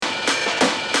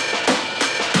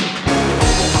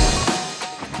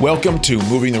Welcome to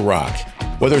Moving the Rock.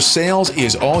 Whether sales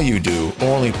is all you do or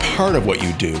only part of what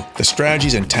you do, the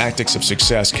strategies and tactics of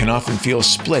success can often feel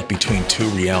split between two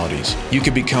realities. You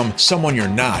can become someone you're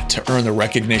not to earn the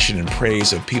recognition and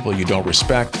praise of people you don't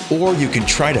respect, or you can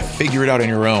try to figure it out on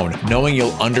your own, knowing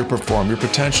you'll underperform your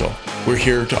potential. We're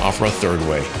here to offer a third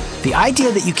way. The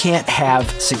idea that you can't have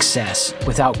success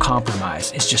without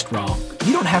compromise is just wrong.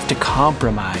 You don't have to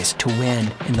compromise to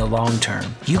win in the long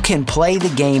term. You can play the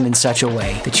game in such a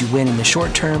way that you win in the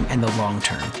short term and the long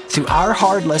term. Through our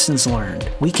hard lessons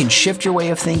learned, we can shift your way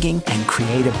of thinking and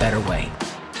create a better way.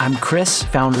 I'm Chris,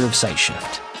 founder of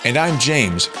SiteShift. And I'm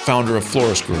James, founder of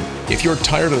Florist Group. If you're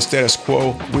tired of the status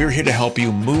quo, we're here to help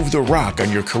you move the rock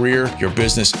on your career, your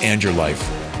business, and your life.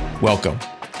 Welcome.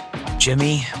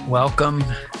 Jimmy, welcome.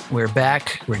 We're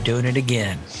back. We're doing it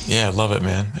again. Yeah, I love it,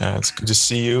 man. It's good to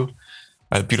see you.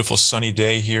 A beautiful sunny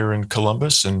day here in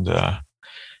Columbus, and I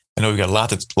know we've got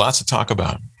lots to talk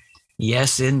about.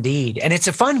 Yes, indeed. And it's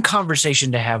a fun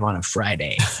conversation to have on a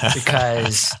Friday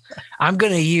because I'm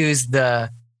going to use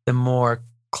the more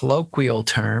colloquial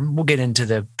term. We'll get into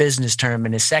the business term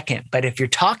in a second. But if you're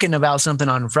talking about something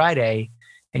on Friday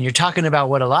and you're talking about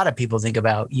what a lot of people think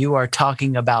about, you are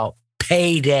talking about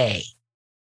payday,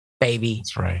 baby.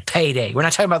 That's right. Payday. We're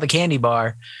not talking about the candy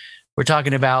bar. We're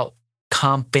talking about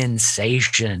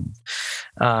compensation.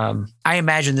 I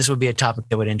imagine this would be a topic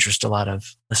that would interest a lot of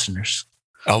listeners.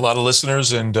 A lot of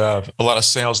listeners and a lot of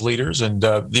sales leaders. And,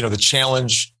 the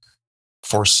challenge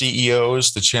for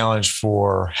CEOs, the challenge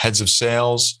for heads of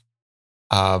sales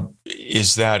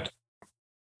is that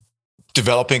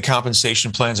developing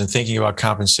compensation plans and thinking about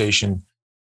compensation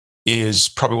is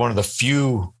probably one of the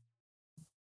few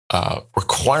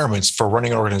requirements for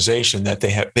running an organization that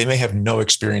they may have no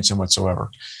experience in whatsoever.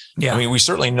 Yeah. I mean, we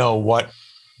certainly know what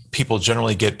people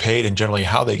generally get paid and generally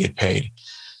how they get paid,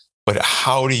 but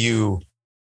how do you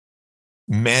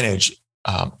manage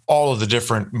all of the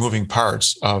different moving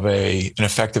parts of an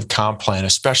effective comp plan,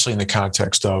 especially in the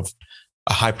context of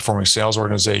a high-performing sales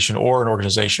organization or an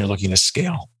organization you're looking to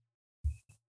scale?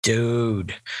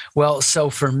 Dude. Well, so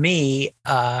for me,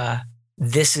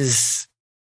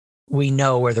 we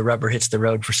know where the rubber hits the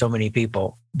road for so many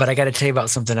people. But I got to tell you about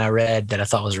something I read that I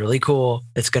thought was really cool.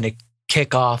 That's going to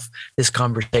kick off this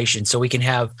conversation, so we can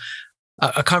have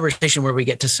a conversation where we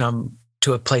get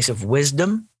to a place of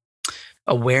wisdom,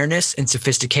 awareness, and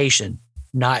sophistication,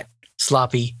 not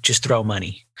sloppy, just throw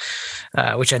money,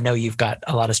 which I know you've got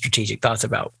a lot of strategic thoughts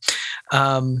about.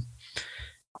 So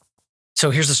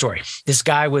here's the story. This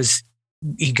guy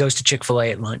he goes to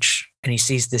Chick-fil-A at lunch and he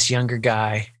sees this younger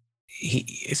guy.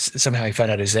 Somehow he found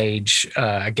out his age,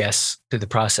 I guess, through the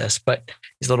process, but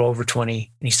he's a little over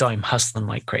 20 and he saw him hustling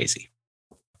like crazy,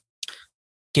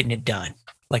 getting it done,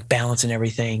 like balancing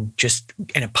everything, just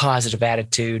in a positive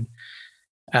attitude.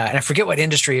 And I forget what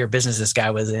industry or business this guy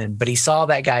was in, but he saw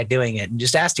that guy doing it and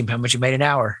just asked him how much he made an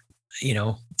hour.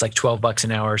 It's like $12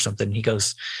 an hour or something. He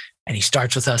goes, and he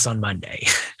starts with us on Monday.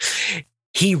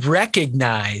 He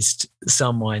recognized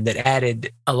someone that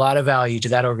added a lot of value to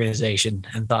that organization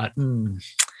and thought,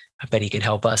 I bet he could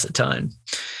help us a ton.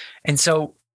 And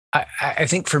so I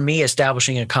think for me,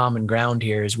 establishing a common ground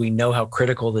here is we know how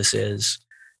critical this is,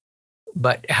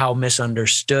 but how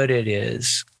misunderstood it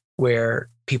is, where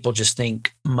people just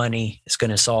think money is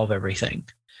going to solve everything.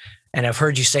 And I've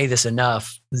heard you say this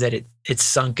enough that it's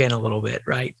sunk in a little bit,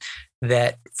 right?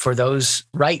 That for those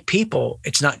right people,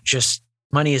 it's not just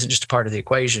money isn't just a part of the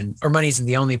equation, or money isn't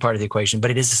the only part of the equation, but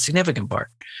it is a significant part.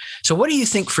 So what do you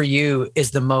think for you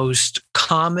is the most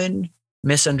common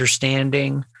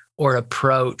misunderstanding or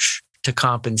approach to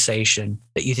compensation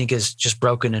that you think is just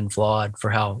broken and flawed for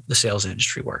how the sales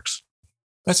industry works?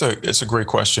 That's a great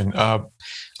question. I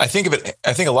think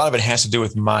a lot of it has to do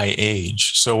with my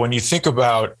age. So when you think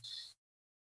about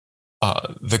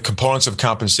the components of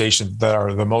compensation that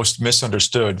are the most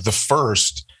misunderstood, the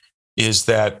first is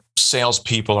that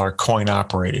salespeople are coin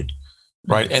operated,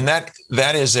 right? Mm-hmm. And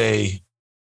that is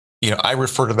I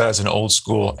refer to that as an old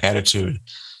school attitude.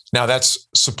 Now that's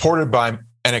supported by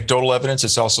anecdotal evidence.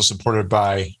 It's also supported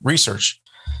by research.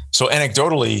 So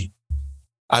anecdotally,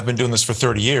 I've been doing this for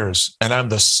 30 years and I'm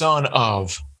the son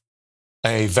of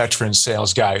a veteran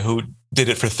sales guy who did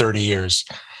it for 30 years.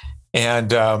 And,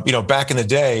 back in the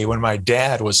day when my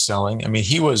dad was selling, I mean,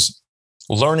 he was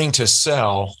learning to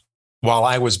sell while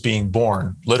I was being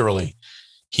born, literally.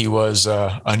 He was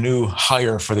a new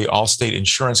hire for the Allstate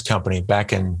Insurance Company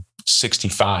back in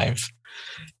 '65.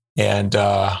 And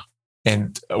about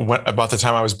the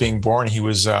time I was being born, he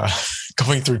was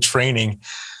going through training.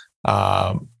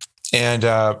 What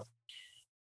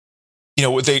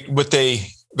they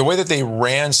the way that they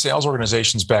ran sales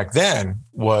organizations back then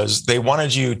was they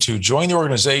wanted you to join the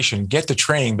organization, get the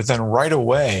training, but then right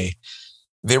away,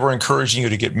 they were encouraging you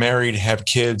to get married, have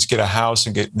kids, get a house,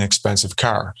 and get an expensive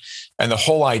car. And the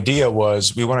whole idea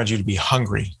was we wanted you to be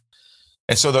hungry.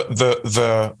 And so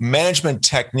the management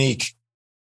technique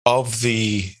of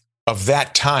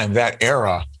that time, that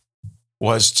era,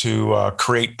 was to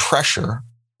create pressure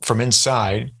from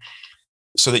inside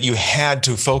so that you had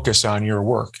to focus on your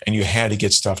work and you had to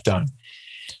get stuff done.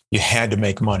 You had to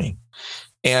make money.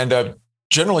 And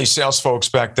generally, sales folks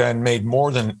back then made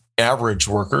more than average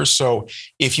workers. So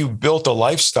if you built a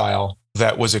lifestyle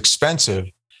that was expensive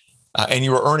and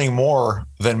you were earning more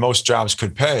than most jobs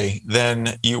could pay,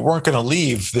 then you weren't going to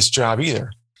leave this job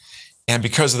either. And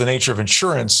because of the nature of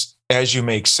insurance, as you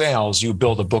make sales, you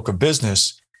build a book of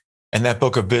business, and that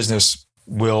book of business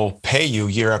will pay you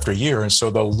year after year. And so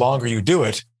the longer you do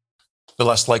it, the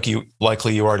less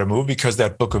likely you are to move, because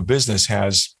that book of business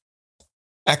has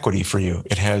equity for you.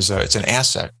 It has it's an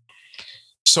asset.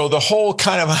 So the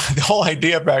whole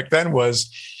idea back then was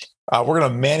we're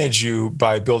going to manage you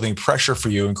by building pressure for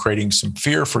you and creating some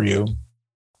fear for you.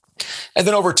 And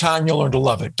then over time, you'll learn to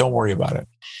love it. Don't worry about it.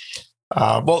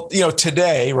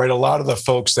 Today, right, a lot of the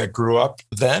folks that grew up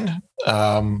then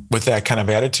with that kind of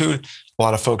attitude, a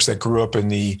lot of folks that grew up in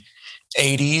the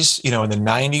 80s, in the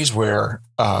 90s, where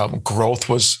growth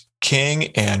was king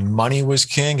and money was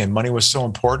king and money was so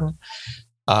important,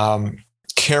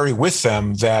 carry with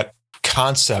them that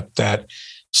concept that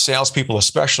salespeople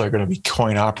especially are going to be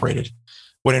coin operated.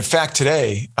 When in fact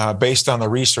today, based on the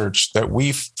research that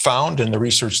we've found and the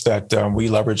research that we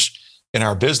leverage in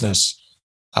our business,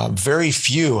 very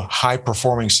few high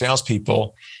performing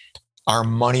salespeople are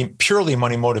purely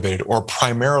money motivated or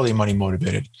primarily money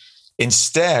motivated.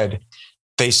 Instead,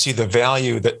 they see the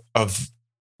value of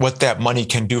what that money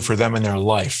can do for them in their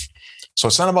life. So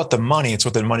it's not about the money, it's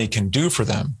what the money can do for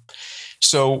them.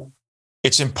 So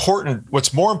it's important.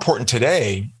 What's more important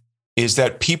today is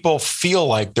that people feel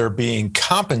like they're being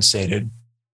compensated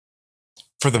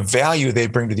for the value they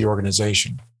bring to the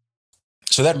organization.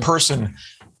 So that person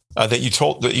that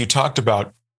you talked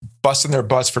about busting their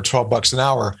butts for $12 an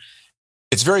hour,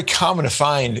 it's very common to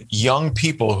find young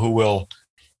people who will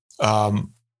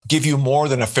give you more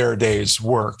than a fair day's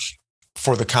work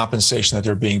for the compensation that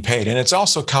they're being paid. And it's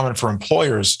also common for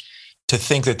employers to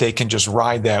think that they can just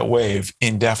ride that wave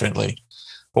indefinitely.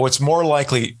 But what's more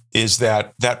likely is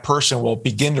that that person will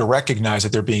begin to recognize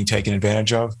that they're being taken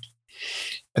advantage of.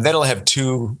 And that'll have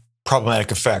two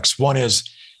problematic effects. One is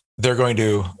they're going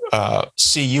to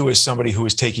see you as somebody who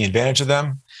is taking advantage of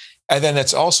them. And then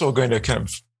it's also going to kind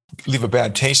of leave a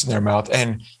bad taste in their mouth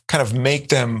and kind of make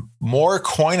them more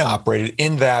coin operated,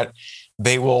 in that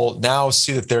they will now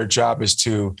see that their job is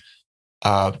to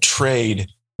trade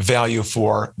value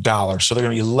for dollars. So they're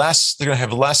going to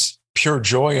have less pure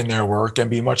joy in their work and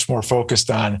be much more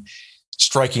focused on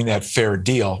striking that fair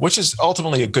deal, which is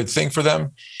ultimately a good thing for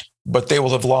them, but they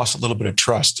will have lost a little bit of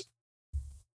trust.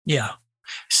 Yeah.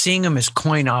 Seeing them as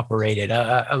coin operated.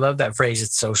 I love that phrase.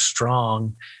 It's so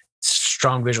strong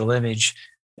visual image.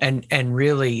 And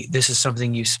really, this is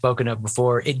something you've spoken of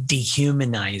before. It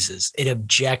dehumanizes, it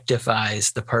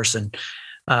objectifies the person.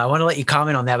 I want to let you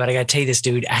comment on that, but I got to tell you this,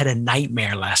 dude, I had a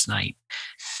nightmare last night.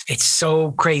 It's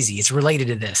so crazy. It's related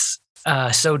to this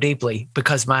so deeply,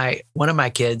 because one of my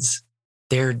kids,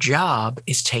 their job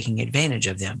is taking advantage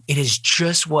of them. It is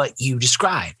just what you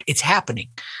described. It's happening.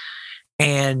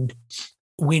 And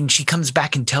when she comes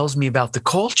back and tells me about the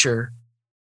culture,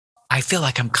 I feel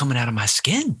like I'm coming out of my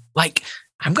skin. Like,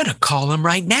 I'm going to call him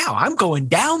right now. I'm going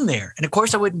down there. And of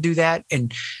course I wouldn't do that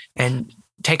and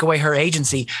take away her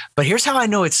agency. But here's how I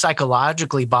know it's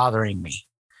psychologically bothering me.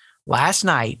 Last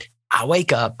night, I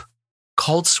wake up,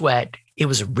 cold sweat. It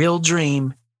was a real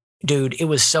dream. Dude, it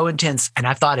was so intense. And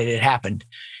I thought it had happened.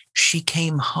 She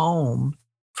came home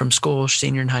from school,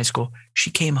 senior in high school. She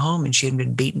came home and she had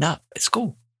been beaten up at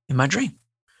school in my dream.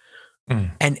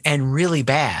 And really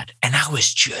bad. And I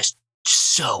was just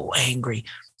so angry.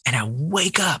 And I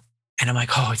wake up and I'm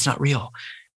like, oh, it's not real.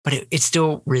 But it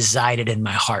still resided in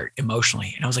my heart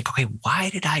emotionally. And I was like, okay, why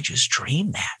did I just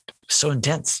dream that? It was so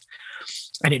intense.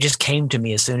 And it just came to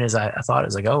me as soon as I thought, it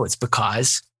was like, oh, it's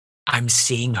because I'm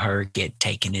seeing her get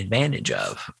taken advantage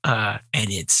of. And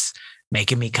it's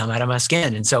making me come out of my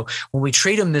skin. And so when we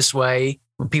treat them this way,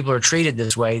 when people are treated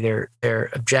this way, they're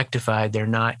objectified. They're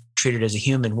not treated as a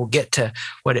human. We'll get to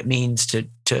what it means to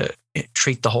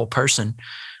treat the whole person.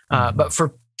 But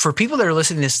for people that are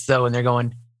listening to this though, and they're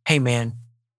going, hey man,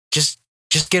 just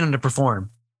get them to perform,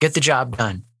 get the job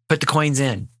done, put the coins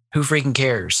in. Who freaking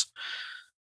cares?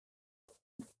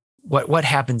 What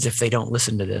happens if they don't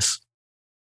listen to this?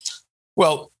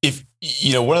 Well, if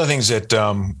one of the things that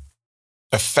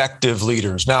effective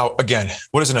leaders. Now, again,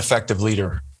 what is an effective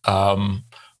leader?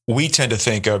 We tend to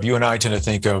think of, you and I tend to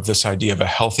think of this idea of a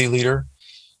healthy leader.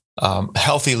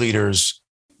 Healthy leaders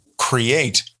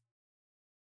create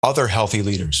other healthy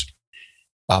leaders.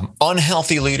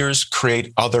 Unhealthy leaders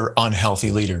create other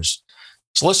unhealthy leaders.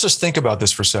 So let's just think about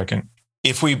this for a second.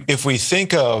 If we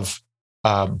think of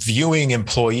viewing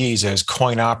employees as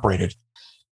coin operated,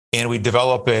 and we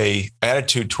develop a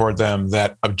attitude toward them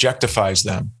that objectifies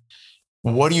them,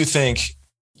 what do you think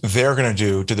they're going to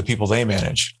do to the people they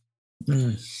manage?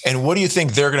 And what do you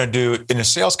think they're going to do in a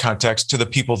sales context to the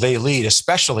people they lead,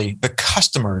 especially the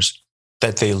customers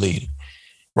that they lead,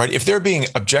 right? If they're being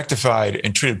objectified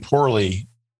and treated poorly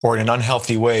or in an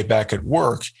unhealthy way back at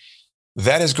work,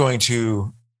 that's going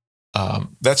to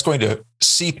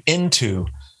seep into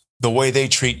the way they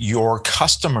treat your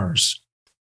customers.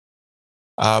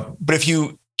 But if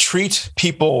you treat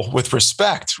people with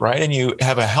respect, right, and you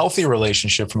have a healthy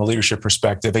relationship from a leadership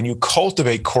perspective, and you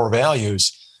cultivate core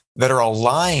values that are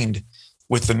aligned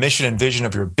with the mission and vision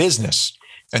of your business,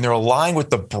 and they're aligned with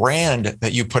the brand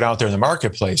that you put out there in the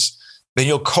marketplace, then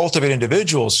you'll cultivate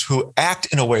individuals who act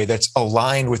in a way that's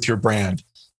aligned with your brand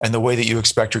and the way that you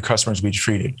expect your customers to be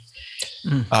treated.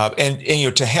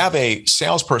 And to have a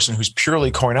salesperson who's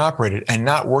purely coin operated and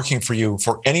not working for you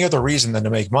for any other reason than to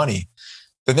make money,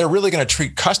 then they're really going to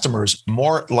treat customers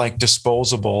more like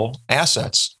disposable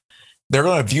assets. They're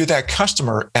going to view that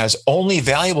customer as only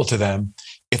valuable to them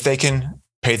if they can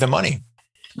pay the money.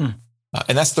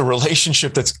 And that's the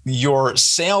relationship that your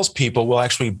salespeople will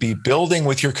actually be building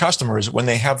with your customers when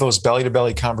they have those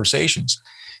belly-to-belly conversations,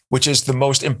 which is the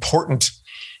most important,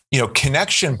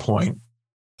 connection point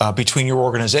between your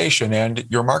organization and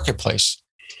your marketplace.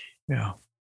 Yeah.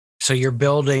 So you're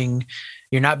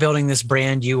not building this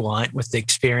brand you want with the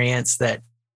experience that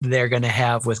they're going to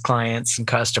have with clients and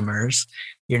customers.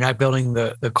 You're not building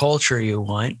the culture you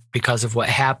want because of what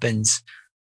happens.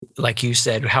 Like you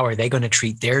said, how are they going to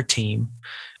treat their team?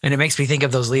 And it makes me think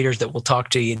of those leaders that we'll talk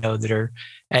to, that are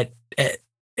at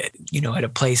a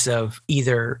place of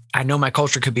either, I know my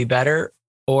culture could be better,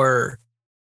 or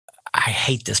I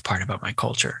hate this part about my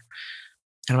culture.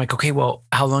 And I'm like, okay, well,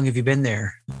 how long have you been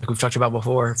there? Like we've talked about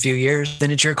before, a few years,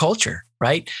 then it's your culture,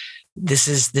 right? This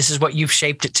is what you've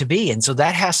shaped it to be. And so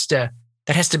that has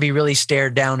to be really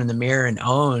stared down in the mirror and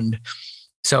owned.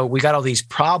 So we got all these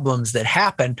problems that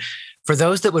happen. For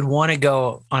those that would want to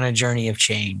go on a journey of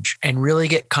change and really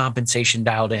get compensation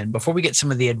dialed in, before we get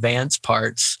some of the advanced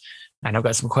parts, and I've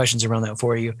got some questions around that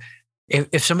for you.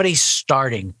 If somebody's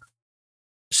starting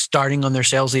on their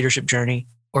sales leadership journey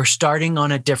or starting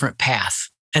on a different path,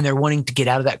 and they're wanting to get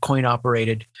out of that coin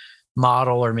operated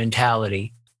model or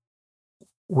mentality,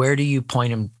 where do you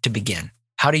point them to begin?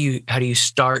 How do you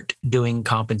start doing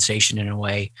compensation in a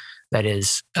way that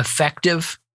is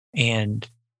effective and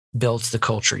builds the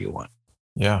culture you want?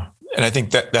 Yeah. And I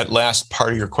think that last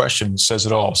part of your question says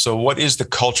it all. So what is the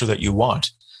culture that you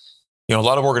want? A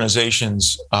lot of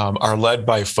organizations are led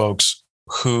by folks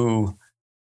who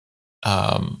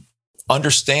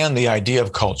understand the idea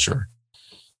of culture,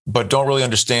 but don't really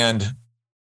understand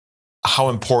how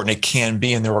important it can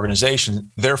be in their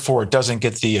organization. Therefore, it doesn't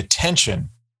get the attention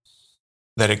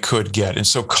that it could get. And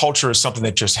so culture is something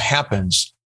that just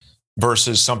happens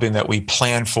versus something that we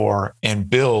plan for and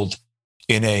build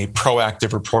in a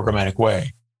proactive or programmatic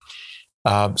way.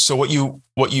 So what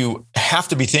you have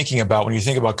to be thinking about when you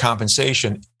think about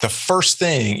compensation, the first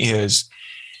thing is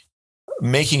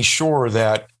making sure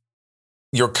that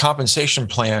your compensation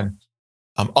plan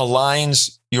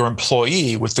aligns your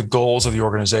employee with the goals of the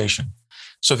organization.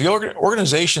 So if the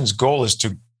organization's goal is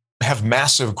to have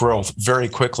massive growth very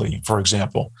quickly, for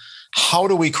example, how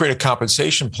do we create a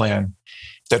compensation plan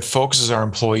that focuses our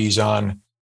employees on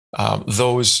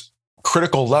those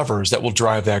critical levers that will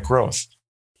drive that growth?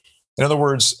 In other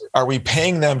words, are we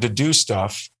paying them to do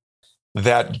stuff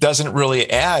that doesn't really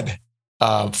add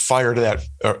fire to that,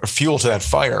 or fuel to that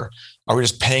fire? Are we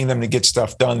just paying them to get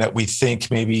stuff done that we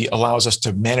think maybe allows us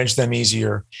to manage them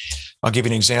easier? I'll give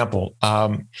you an example.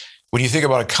 When you think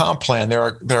about a comp plan,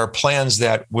 there are plans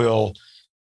that will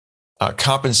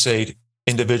compensate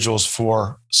individuals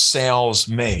for sales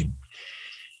made.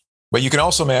 But you can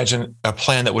also imagine a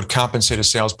plan that would compensate a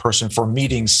salesperson for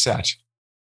meetings set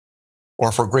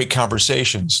or for great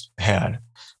conversations had.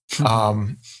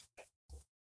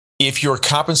 If you're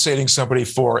compensating somebody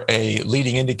for a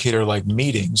leading indicator like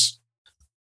meetings,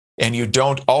 and you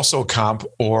don't also comp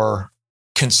or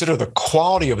consider the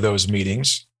quality of those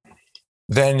meetings,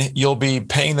 then you'll be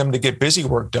paying them to get busy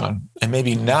work done and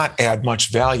maybe not add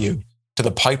much value to the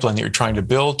pipeline that you're trying to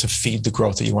build to feed the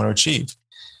growth that you want to achieve.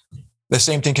 The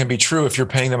same thing can be true if you're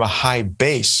paying them a high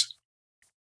base.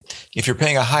 If you're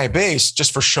paying a high base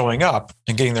just for showing up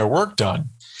and getting their work done,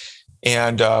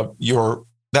 and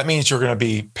that means you're going to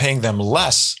be paying them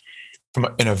less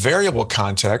in a variable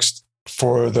context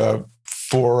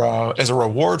as a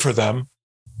reward for them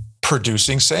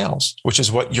producing sales, which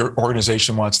is what your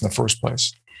organization wants in the first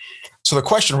place. So the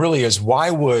question really is,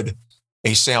 why would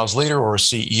a sales leader or a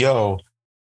CEO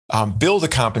build a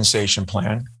compensation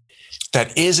plan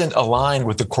that isn't aligned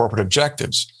with the corporate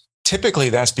objectives? Typically,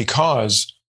 that's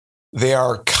because they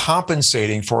are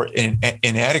compensating for an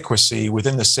inadequacy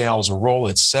within the sales role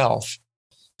itself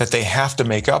that they have to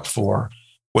make up for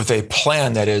with a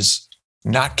plan that is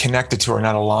not connected to or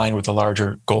not aligned with the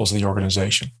larger goals of the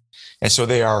organization. And so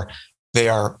they are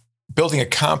building a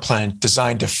comp plan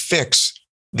designed to fix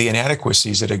the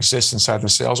inadequacies that exist inside the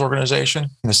sales organization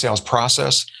and the sales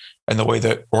process and the way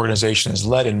the organization is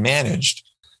led and managed.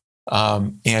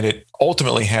 And it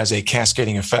ultimately has a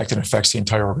cascading effect and affects the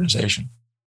entire organization.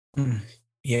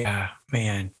 Yeah,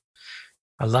 man.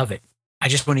 I love it. I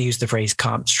just want to use the phrase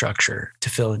comp structure to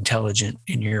feel intelligent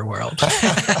in your world.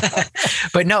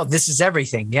 But no, this is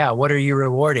everything. Yeah. What are you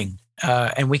rewarding?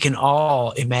 And we can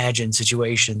all imagine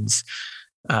situations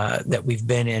that we've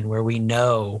been in where we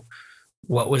know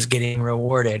what was getting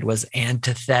rewarded was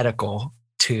antithetical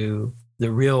to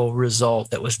the real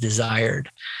result that was desired.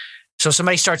 So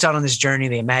somebody starts out on this journey,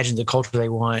 they imagine the culture they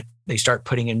want, they start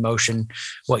putting in motion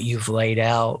what you've laid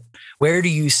out. Where do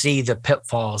you see the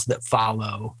pitfalls that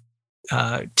follow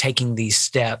taking these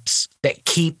steps that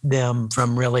keep them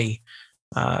from really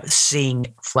seeing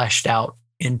it fleshed out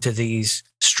into these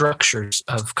structures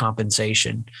of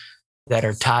compensation that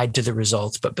are tied to the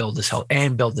results, but build this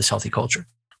healthy culture?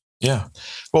 Yeah.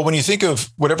 Well, when you think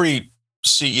of what every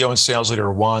CEO and sales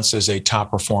leader wants is a top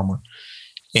performer.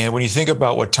 And when you think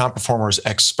about what top performers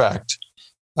expect,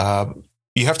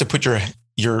 you have to put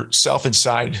yourself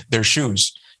inside their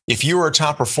shoes. If you were a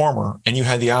top performer and you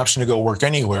had the option to go work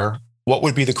anywhere, what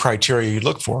would be the criteria you'd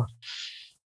look for?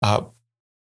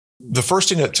 The first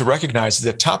thing to recognize is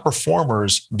that top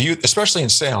performers view, especially in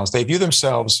sales, they view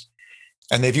themselves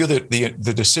and they view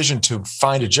the decision to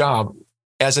find a job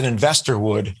as an investor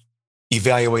would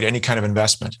evaluate any kind of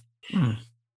investment,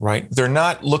 right? They're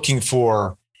not looking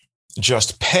for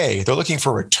just pay. They're looking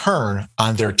for return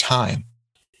on their time.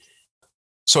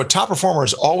 So a top performer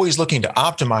is always looking to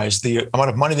optimize the amount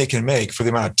of money they can make for the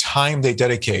amount of time they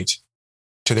dedicate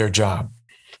to their job.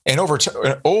 And over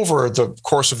the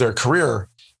course of their career,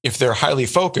 if they're highly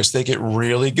focused, they get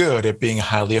really good at being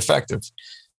highly effective.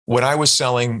 When I was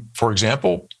selling, for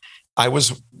example,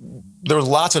 there were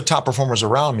lots of top performers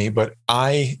around me, but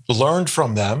I learned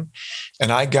from them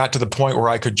and I got to the point where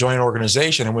I could join an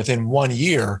organization and within 1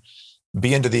 year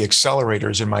be into the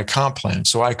accelerators in my comp plan.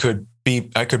 So I could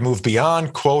move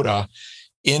beyond quota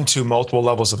into multiple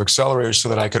levels of accelerators so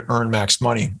that I could earn max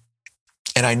money.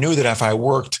 And I knew that if I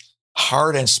worked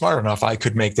hard and smart enough, I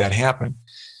could make that happen.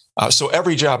 So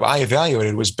every job I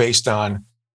evaluated was based on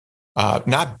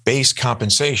not base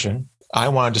compensation. I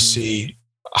wanted to see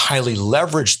a highly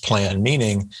leveraged plan,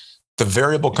 meaning the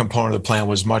variable component of the plan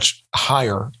was much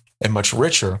higher and much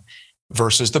richer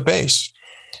versus the base.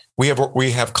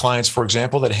 We have clients, for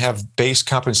example, that have base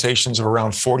compensations of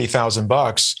around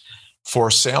 $40,000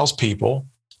 for salespeople,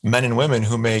 men and women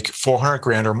who make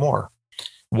 $400,000 or more.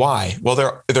 Why?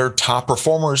 Well, they're top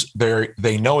performers.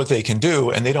 They know what they can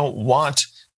do, and they don't want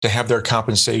to have their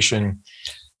compensation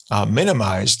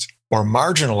minimized or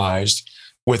marginalized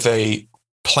with a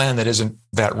plan that isn't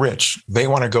that rich. They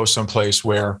want to go someplace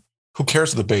where, who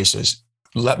cares what the base is?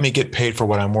 Let me get paid for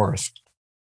what I'm worth.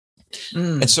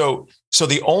 And so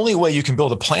the only way you can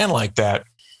build a plan like that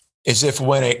is if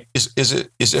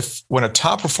when a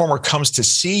top performer comes to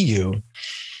see you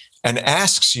and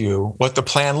asks you what the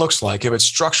plan looks like, if it's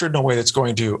structured in a way that's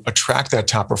going to attract that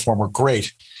top performer,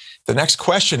 great. The next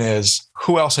question is,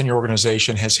 who else in your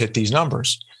organization has hit these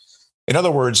numbers? In other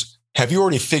words, have you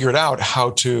already figured out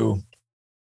how to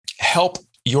help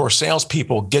your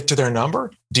salespeople get to their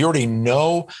number? Do you already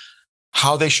know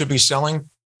how they should be selling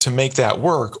to make that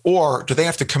work? Or do they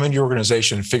have to come into your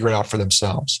organization and figure it out for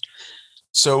themselves?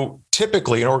 So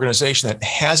typically an organization that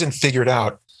hasn't figured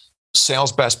out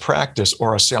sales best practice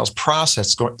or a sales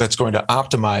process that's going to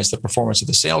optimize the performance of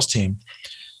the sales team,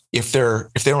 if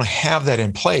they don't have that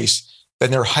in place, then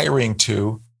they're hiring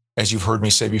to, as you've heard me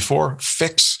say before,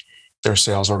 fix their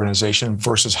sales organization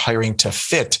versus hiring to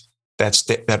fit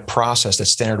that process, that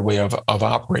standard way of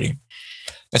operating.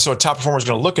 And so a top performer is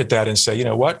going to look at that and say, you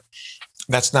know what?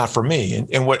 that's not for me.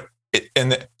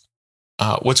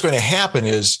 What's going to happen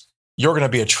is you're going to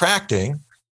be attracting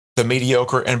the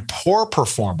mediocre and poor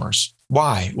performers.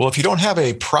 Why? Well, if you don't have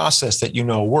a process that you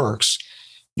know works,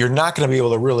 you're not going to be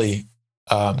able to really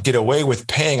get away with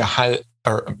paying a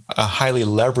highly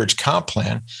leveraged comp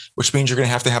plan, which means you're going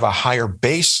to have a higher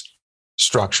base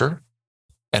structure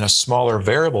and a smaller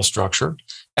variable structure.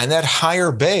 And that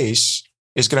higher base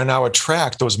is going to now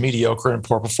attract those mediocre and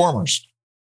poor performers.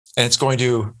 And it's going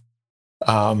to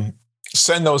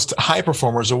send those high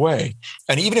performers away.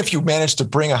 And even if you manage to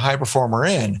bring a high performer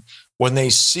in, when they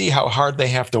see how hard they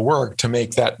have to work to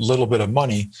make that little bit of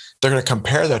money, they're going to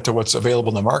compare that to what's available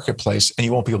in the marketplace, and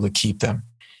you won't be able to keep them.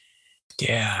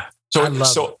 Yeah. So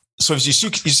as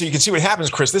you can see what happens,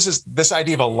 Chris. This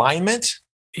idea of alignment.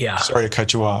 Yeah. Sorry to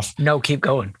cut you off. No, keep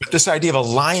going. But this idea of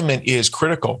alignment is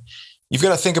critical. You've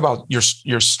got to think about your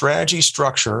strategy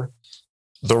structure,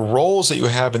 the roles that you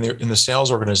have in the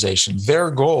sales organization,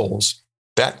 their goals,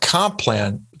 that comp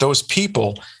plan, those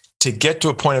people, to get to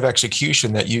a point of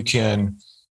execution that you can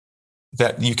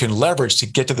leverage to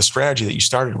get to the strategy that you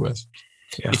started with.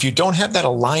 Yeah. If you don't have that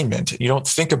alignment, you don't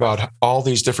think about all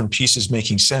these different pieces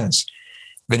making sense,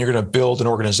 then you're going to build an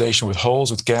organization with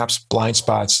holes, with gaps, blind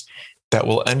spots that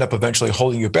will end up eventually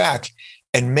holding you back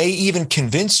and may even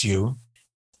convince you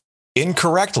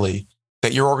incorrectly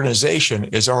that your organization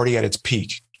is already at its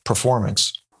peak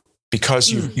performance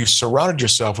because you've surrounded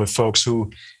yourself with folks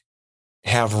who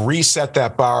have reset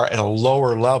that bar at a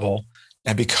lower level.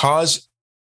 And because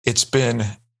it's been,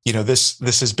 this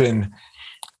has been,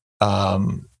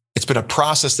 it's been a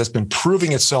process that's been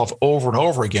proving itself over and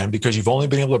over again because you've only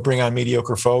been able to bring on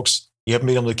mediocre folks. You haven't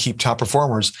been able to keep top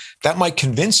performers. That might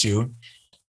convince you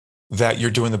that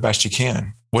you're doing the best you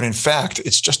can, when in fact,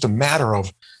 it's just a matter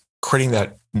of creating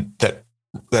that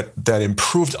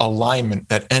improved alignment,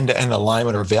 that end-to-end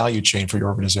alignment or value chain for your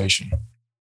organization.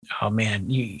 Oh man,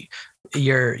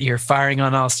 you're firing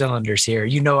on all cylinders here.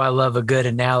 I love a good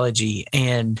analogy,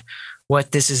 and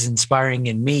what this is inspiring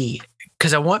in me,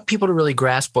 because I want people to really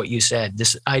grasp what you said,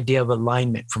 this idea of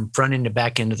alignment from front end to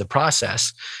back end of the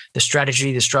process, the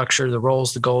strategy, the structure, the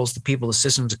roles, the goals, the people, the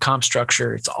systems, the comp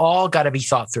structure. It's all got to be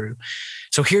thought through.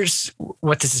 So here's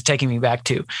what this is taking me back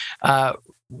to.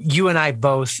 You and I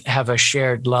both have a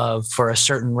shared love for a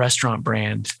certain restaurant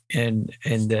brand in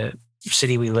the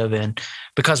city we live in,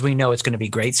 because we know it's going to be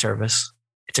great service.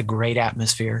 It's a great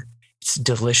atmosphere. It's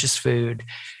delicious food.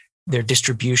 Their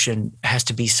distribution has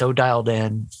to be so dialed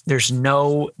in. There's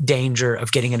no danger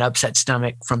of getting an upset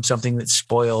stomach from something that's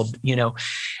spoiled,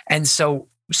 And so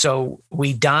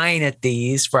we dine at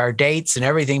these for our dates and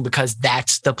everything because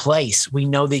that's the place. We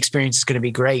know the experience is going to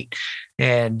be great.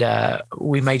 And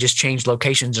we may just change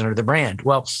locations under the brand.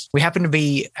 Well, we happened to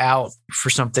be out for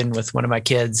something with one of my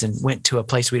kids and went to a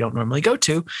place we don't normally go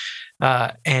to.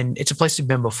 And it's a place we've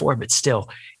been before, but still,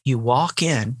 you walk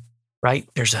in, right?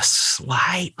 There's a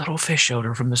slight little fish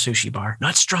odor from the sushi bar,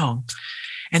 not strong.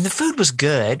 And the food was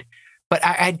good, but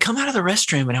I'd come out of the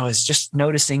restroom and I was just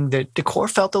noticing that the decor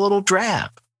felt a little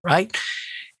drab, right?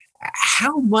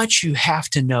 How much you have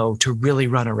to know to really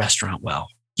run a restaurant well.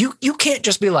 You can't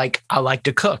just be like, I like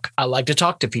to cook. I like to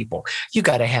talk to people. You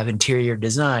got to have interior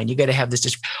design. You got to have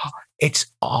this. It's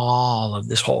all of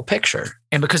this whole picture.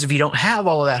 And because if you don't have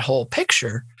all of that whole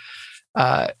picture,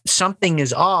 something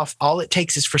is off. All it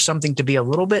takes is for something to be a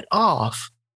little bit off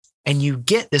and you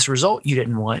get this result you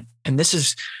didn't want. And this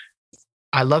is,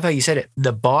 I love how you said it.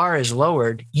 The bar is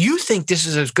lowered. You think this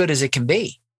is as good as it can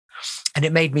be. And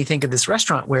it made me think of this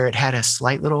restaurant where it had a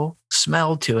slight little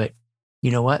smell to it. You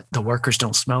know what? The workers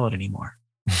don't smell it anymore.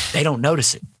 They don't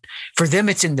notice it. For them,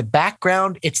 it's in the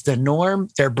background. It's the norm.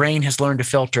 Their brain has learned to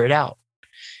filter it out.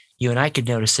 You and I could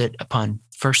notice it upon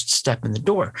first step in the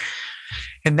door.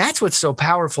 And that's what's so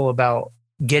powerful about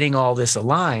getting all this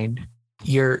aligned.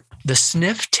 The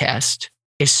sniff test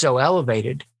is so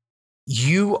elevated.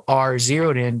 You are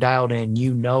zeroed in, dialed in.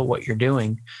 You know what you're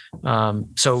doing.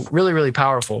 So really, really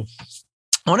powerful.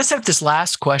 I want to set up this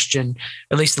last question,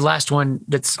 at least the last one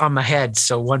that's on my head.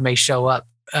 So one may show up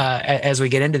as we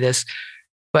get into this.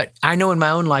 But I know in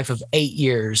my own life of 8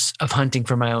 years of hunting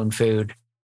for my own food,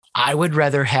 I would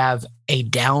rather have a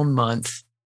down month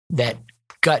that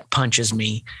gut punches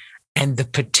me and the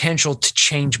potential to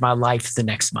change my life the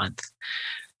next month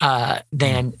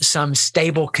than some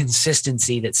stable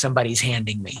consistency that somebody's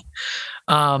handing me.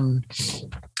 And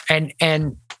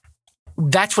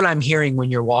that's what I'm hearing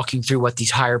when you're walking through what these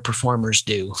higher performers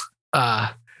do.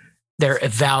 They're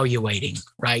evaluating,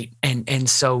 right? And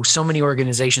so many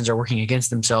organizations are working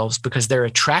against themselves because they're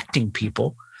attracting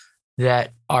people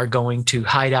that are going to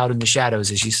hide out in the shadows,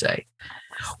 as you say.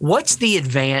 What's the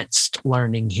advanced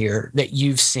learning here that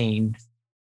you've seen?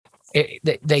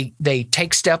 They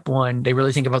take step one, they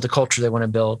really think about the culture they want to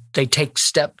build. They take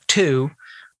step two,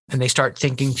 and they start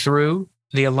thinking through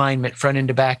the alignment front end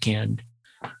to back end.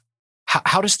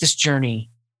 How does this journey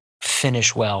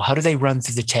finish well? How do they run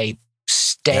through the tape,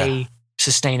 stay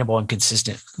sustainable and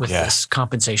consistent with this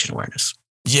compensation awareness?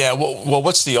 Yeah. Well,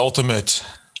 what's the ultimate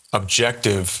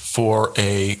objective for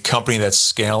a company that's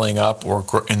scaling up or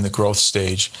in the growth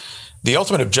stage? The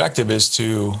ultimate objective is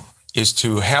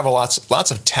to have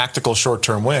lots of tactical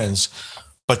short-term wins,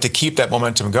 but to keep that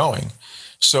momentum going.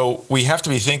 So we have to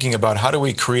be thinking about how do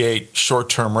we create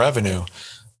short-term revenue,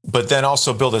 but then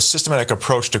also build a systematic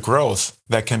approach to growth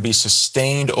that can be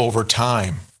sustained over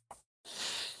time.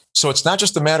 So it's not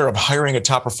just a matter of hiring a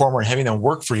top performer and having them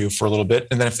work for you for a little bit,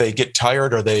 and then if they get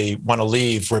tired or they want to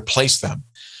leave, replace them,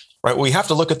 right? We have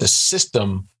to look at the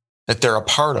system that they're a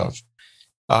part of.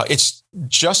 It's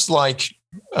just like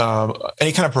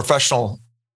any kind of professional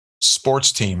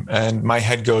sports team, and my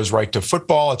head goes right to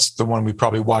football. It's the one we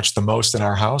probably watch the most in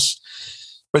our house.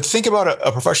 But think about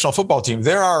a professional football team.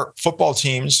 There are football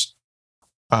teams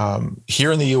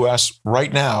here in the U.S.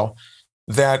 right now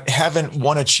that haven't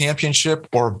won a championship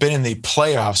or been in the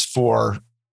playoffs for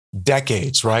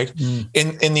decades, right?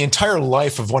 In the entire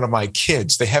life of one of my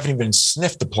kids, they haven't even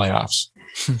sniffed the playoffs.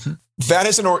 That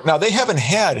is now they haven't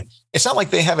had, it's not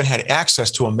like they haven't had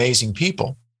access to amazing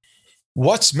people.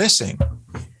 What's missing,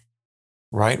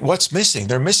 right? What's missing?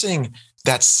 They're missing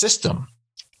that system,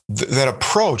 that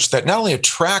approach that not only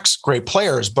attracts great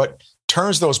players, but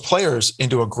turns those players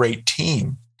into a great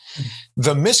team.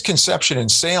 The misconception in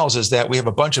sales is that we have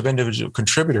a bunch of individual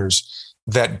contributors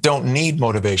that don't need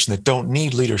motivation, that don't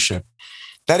need leadership.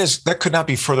 That could not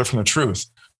be further from the truth.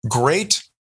 Great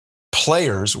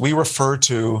players, we refer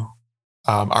to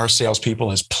our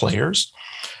salespeople as players.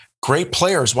 Great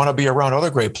players want to be around other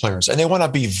great players, and they want to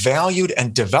be valued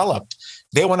and developed.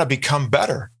 They want to become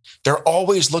better. They're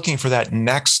always looking for that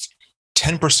next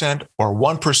 10% or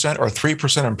 1% or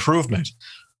 3% improvement.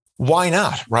 Why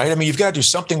not, right? I mean, you've got to do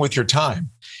something with your time.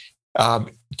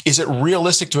 Is it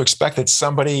realistic to expect that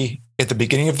somebody at the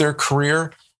beginning of their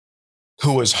career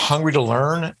who was hungry to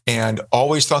learn and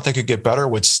always thought they could get better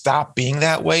would stop being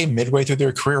that way midway through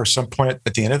their career or some point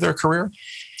at the end of their career?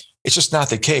 It's just not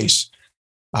the case.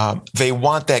 They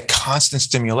want that constant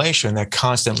stimulation, that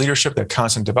constant leadership, that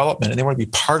constant development, and they want to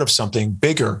be part of something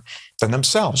bigger than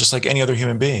themselves, just like any other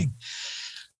human being.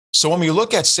 So when we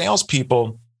look at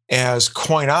salespeople as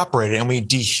coin operated and we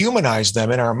dehumanize them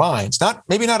in our minds,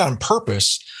 maybe not on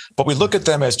purpose, but we look at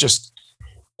them as just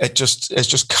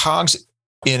cogs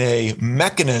in a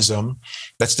mechanism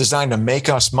that's designed to make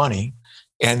us money,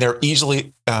 and they're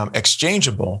easily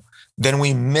exchangeable, then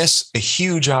we miss a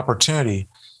huge opportunity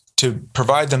to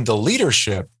provide them the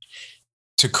leadership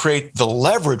to create the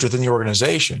leverage within the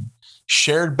organization,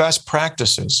 shared best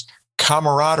practices,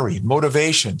 camaraderie,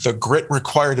 motivation, the grit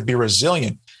required to be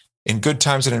resilient in good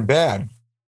times and in bad.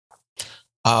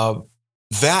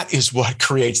 That is what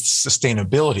creates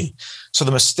sustainability. So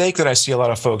the mistake that I see a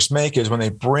lot of folks make is when they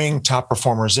bring top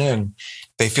performers in,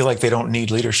 they feel like they don't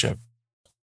need leadership.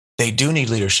 They do need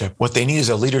leadership. What they need is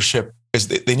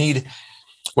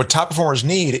what top performers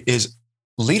need is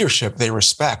leadership they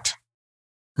respect,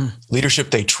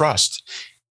 leadership they trust.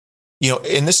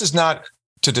 And this is not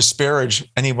to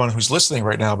disparage anyone who's listening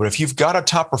right now, but if you've got a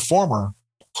top performer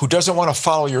who doesn't want to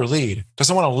follow your lead,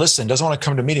 doesn't want to listen, doesn't want to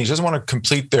come to meetings, doesn't want to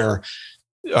complete their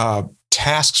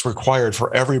tasks required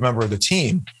for every member of the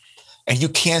team, and you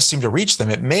can't seem to reach them,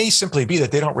 it may simply be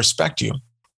that they don't respect you.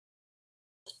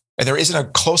 And there isn't a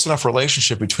close enough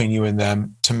relationship between you and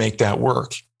them to make that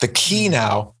work. The key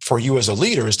now for you as a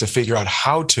leader is to figure out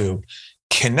how to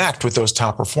connect with those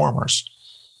top performers.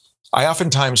 I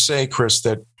oftentimes say, Chris,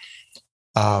 that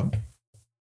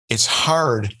it's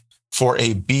hard for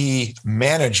a B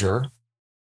manager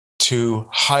to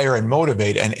hire and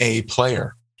motivate an A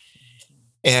player.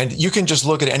 And you can just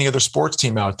look at any other sports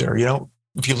team out there.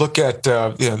 If you look at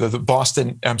the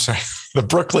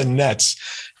Brooklyn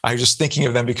Nets, I'm just thinking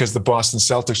of them because the Boston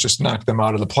Celtics just knocked them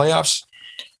out of the playoffs.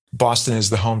 Boston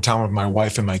is the hometown of my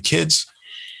wife and my kids.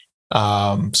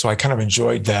 So I kind of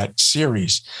enjoyed that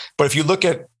series. But if you look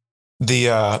at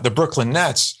the Brooklyn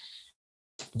Nets,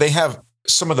 they have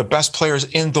some of the best players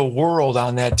in the world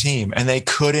on that team, and they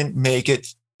couldn't make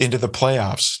it into the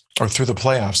playoffs or through the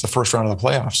playoffs, the first round of the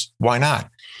playoffs. Why not?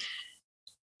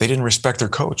 They didn't respect their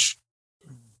coach.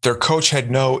 Their coach had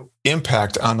no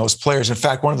impact on those players. In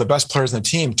fact, one of the best players in the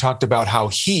team talked about how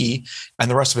he and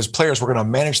the rest of his players were going to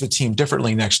manage the team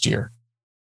differently next year.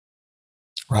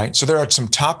 Right? So there are some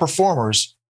top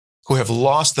performers who have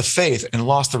lost the faith and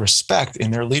lost the respect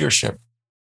in their leadership.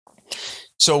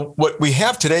 So what we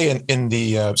have today in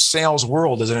the sales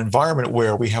world is an environment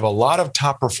where we have a lot of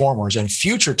top performers and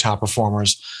future top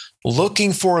performers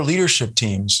looking for leadership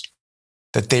teams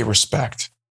that they respect,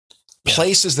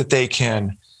 places that they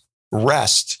can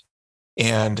rest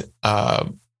and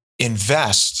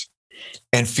invest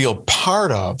and feel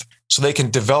part of, so they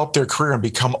can develop their career and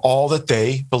become all that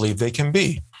they believe they can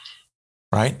be,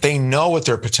 right? They know what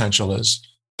their potential is.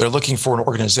 They're looking for an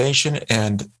organization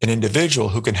and an individual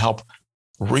who can help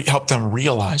them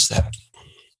realize that.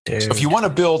 Dude. So if you want to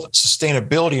build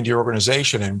sustainability into your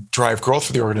organization and drive growth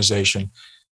for the organization,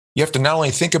 you have to not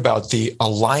only think about the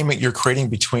alignment you're creating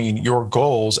between your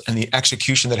goals and the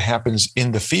execution that happens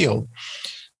in the field,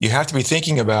 you have to be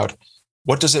thinking about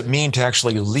what does it mean to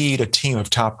actually lead a team of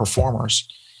top performers,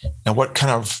 and what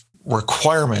kind of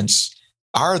requirements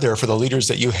are there for the leaders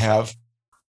that you have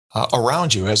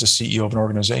around you as a CEO of an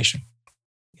organization.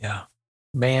 Yeah,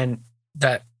 man,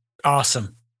 that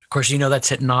awesome. Of course, that's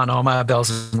hitting on all my bells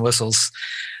and whistles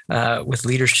with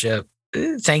leadership.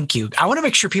 Thank you. I want to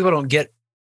make sure people don't get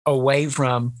away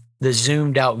from the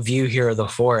zoomed out view here of the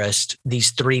forest, these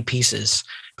three pieces,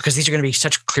 because these are going to be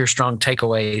such clear, strong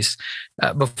takeaways.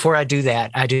 Before I do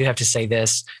that, I do have to say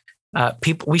this.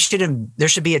 There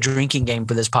should be a drinking game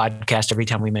for this podcast every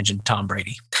time we mention Tom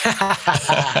Brady.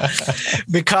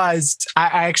 Because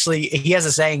he has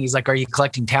a saying, he's like, are you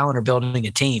collecting talent or building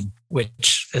a team?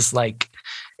 Which is like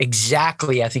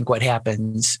exactly, I think, what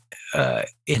happens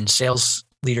in sales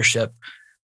leadership.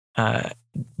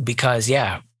 Because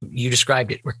you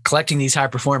described it. We're collecting these high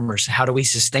performers. How do we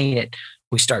sustain it?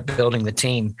 We start building the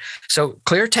team. So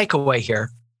clear takeaway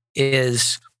here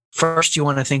is, first, you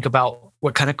want to think about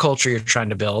what kind of culture you're trying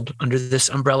to build under this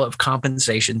umbrella of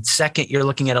compensation. Second, you're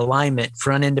looking at alignment,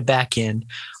 front end to back end,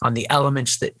 on the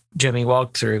elements that Jimmy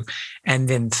walked through. And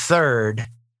then third,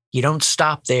 you don't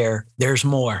stop there. There's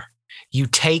more. You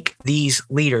take these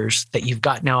leaders that you've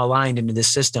got now aligned into this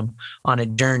system on a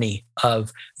journey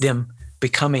of them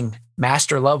becoming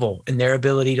master level in their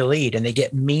ability to lead, and they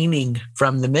get meaning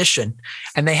from the mission,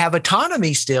 and they have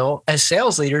autonomy still as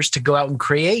sales leaders to go out and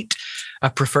create a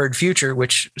preferred future,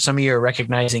 which some of you are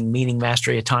recognizing meaning,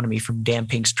 mastery, autonomy from Dan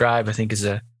Pink's Drive, I think is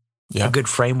a good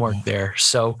framework there.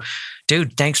 So,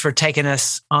 dude, thanks for taking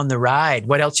us on the ride.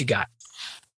 What else you got?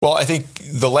 Well, I think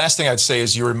the last thing I'd say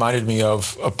is you reminded me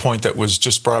of a point that was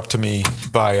just brought up to me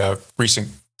by a recent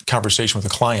conversation with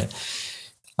a client.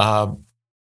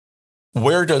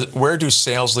 Where do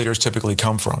sales leaders typically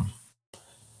come from?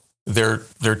 They're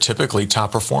typically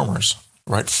top performers,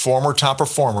 right? Former top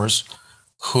performers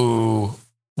who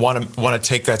want to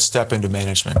take that step into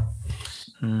management.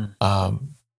 And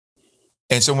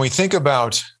so when we think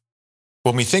about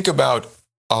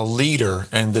a leader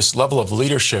and this level of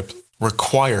leadership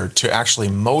required to actually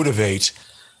motivate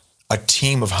a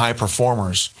team of high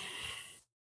performers,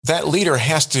 that leader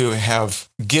has to have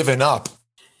given up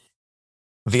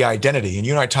the identity. And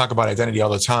you and I talk about identity all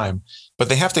the time, but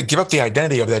they have to give up the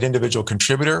identity of that individual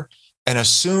contributor and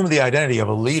assume the identity of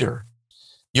a leader.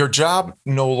 Your job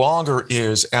no longer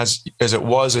is, as it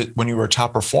was when you were a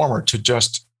top performer, to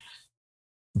just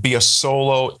be a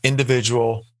solo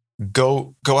individual,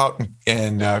 go out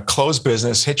and close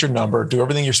business, hit your number, do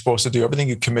everything you're supposed to do, everything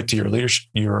you commit to your leadership,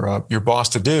 your boss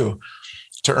to do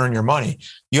to earn your money.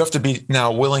 You have to be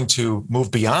now willing to move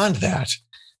beyond that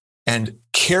and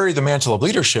carry the mantle of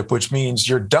leadership, which means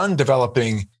you're done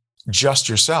developing just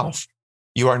yourself.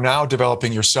 You are now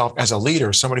developing yourself as a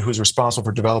leader, somebody who's responsible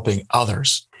for developing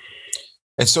others.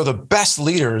 And so the best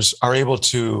leaders are able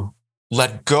to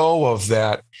let go of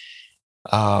that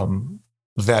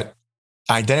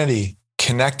identity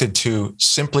connected to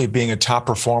simply being a top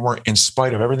performer in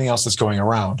spite of everything else that's going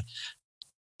around.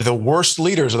 The worst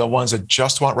leaders are the ones that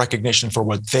just want recognition for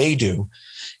what they do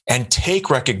and take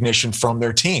recognition from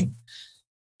their team.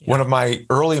 Yeah. One of my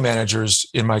early managers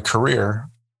in my career,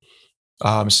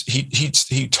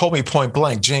 he told me point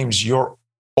blank, James, your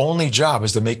only job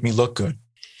is to make me look good.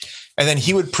 And then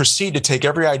he would proceed to take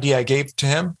every idea I gave to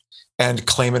him and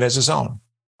claim it as his own.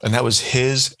 And that was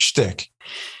his shtick,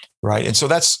 right? And so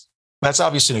that's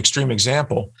obviously an extreme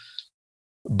example.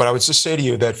 But I would just say to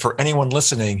you that for anyone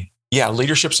listening,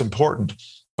 leadership's important,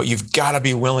 but you've got to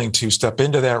be willing to step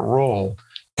into that role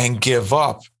and give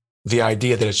up the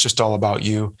idea that it's just all about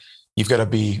you. You've got to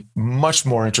be much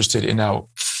more interested in now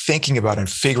thinking about and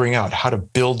figuring out how to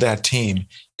build that team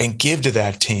and give to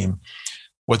that team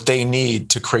what they need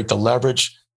to create the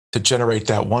leverage to generate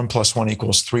that 1 +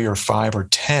 1 = 3 or 5 or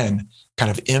 10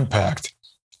 kind of impact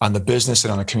on the business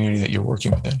and on the community that you're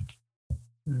working within.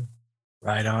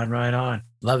 Right on, right on.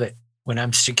 Love it. When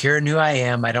I'm secure in who I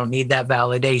am, I don't need that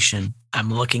validation.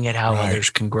 I'm looking at how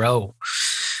others can grow.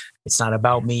 It's not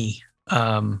about me.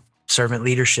 Servant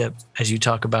leadership, as you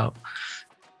talk about.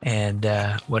 And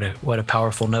what a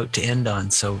powerful note to end on.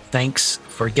 So thanks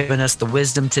for giving us the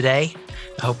wisdom today.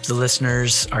 I hope the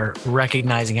listeners are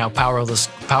recognizing how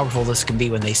powerful this can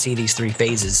be when they see these 3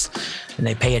 phases and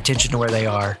they pay attention to where they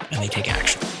are and they take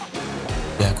action.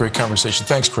 Yeah, great conversation.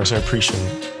 Thanks, Chris. I appreciate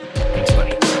it. Thanks,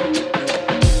 buddy.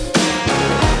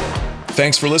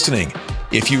 Thanks for listening.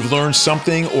 If you've learned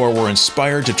something or were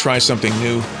inspired to try something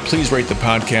new, please rate the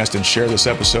podcast and share this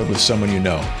episode with someone you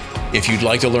know. If you'd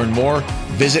like to learn more,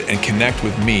 visit and connect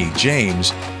with me,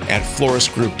 James, at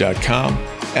florisgroup.com,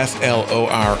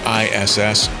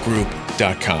 FLORISS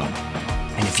group.com.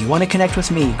 And if you want to connect with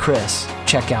me, Chris,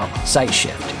 check out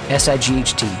SightShift,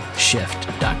 SIGHT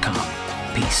shift.com.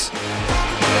 Peace.